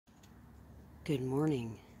Good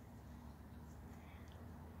morning.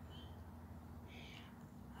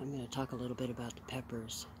 I'm going to talk a little bit about the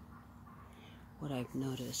peppers. What I've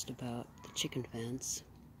noticed about the chicken fence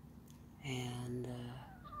and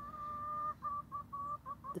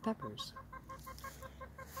the peppers.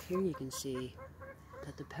 Here you can see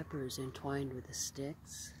that the pepper is entwined with the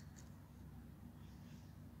sticks,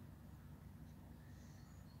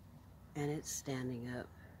 and it's standing up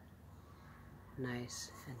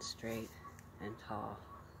nice and straight and tall.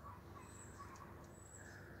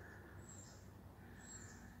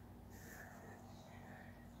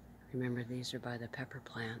 Remember, these are by the pepper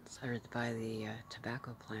plants, or by the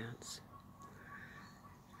tobacco plants.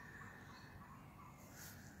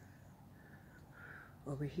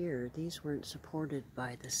 Over here, these weren't supported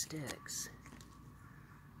by the sticks,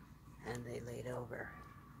 and they laid over.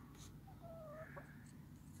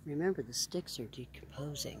 Remember, the sticks are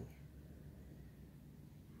decomposing,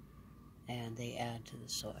 and they add to the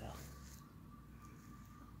soil.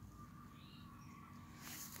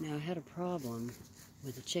 Now, I had a problem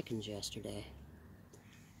with the chickens yesterday.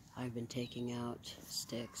 I've been taking out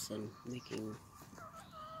sticks and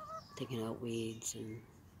taking out weeds and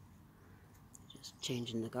just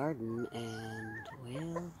changing the garden, and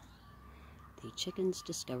well, the chickens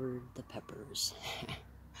discovered the peppers.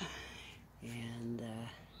 And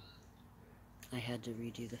I had to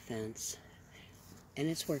redo the fence, and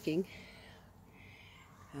it's working.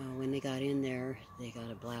 When they got in there, they got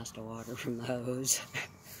a blast of water from the hose.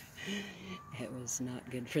 It was not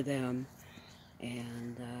good for them.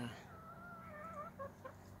 And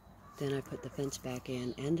then I put the fence back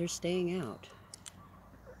in, and they're staying out.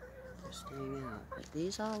 They're staying out. But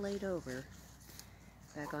these all laid over,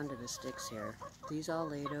 back onto the sticks here, these all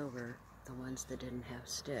laid over the ones that didn't have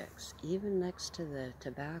sticks. Even next to the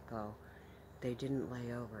tobacco, they didn't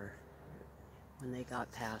lay over when they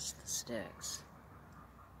got past the sticks.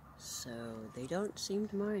 So they don't seem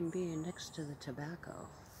to mind being next to the tobacco.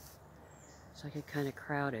 So I could kind of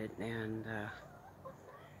crowd it and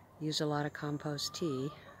use a lot of compost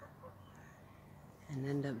tea and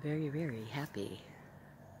end up very, very happy.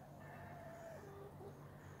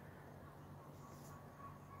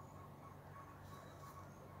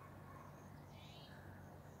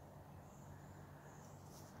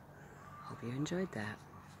 Hope you enjoyed that.